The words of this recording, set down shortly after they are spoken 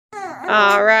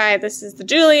All right, this is the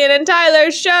Julian and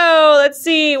Tyler show. Let's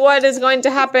see what is going to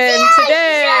happen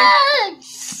today.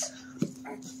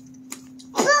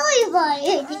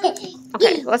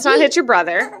 Okay, let's not hit your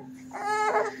brother.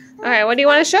 All right, what do you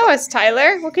want to show us,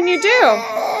 Tyler? What can you do?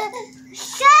 All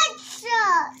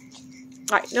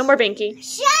right, no more binky.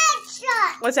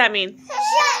 What's that mean?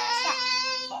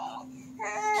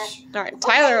 All right,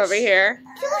 Tyler over here.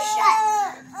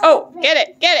 Oh, get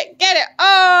it, get it, get it.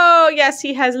 Oh, yes,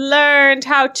 he has learned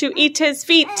how to eat his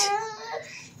feet.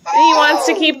 He wants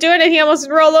to keep doing it. He almost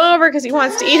rolled over because he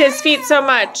wants to eat his feet so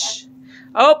much.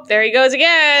 Oh, there he goes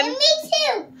again. And me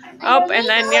too. Oh, and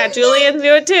then, yeah, Julian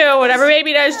do it too. Whatever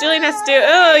baby does, Julian has to do.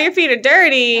 Oh, your feet are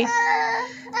dirty.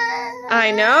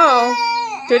 I know.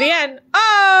 Do it again.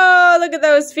 Oh, look at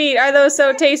those feet. Are those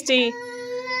so tasty?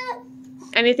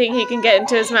 Anything he can get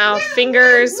into his mouth.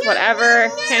 Fingers, whatever,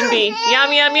 can be.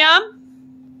 Yum, yum, yum.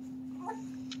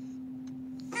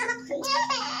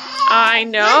 I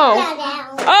know.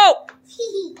 Oh,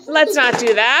 let's not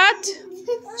do that.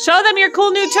 Show them your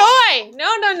cool new toy.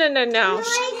 No, no, no, no, no.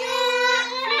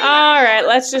 All right,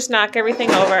 let's just knock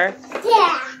everything over.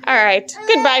 All right,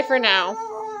 goodbye for now.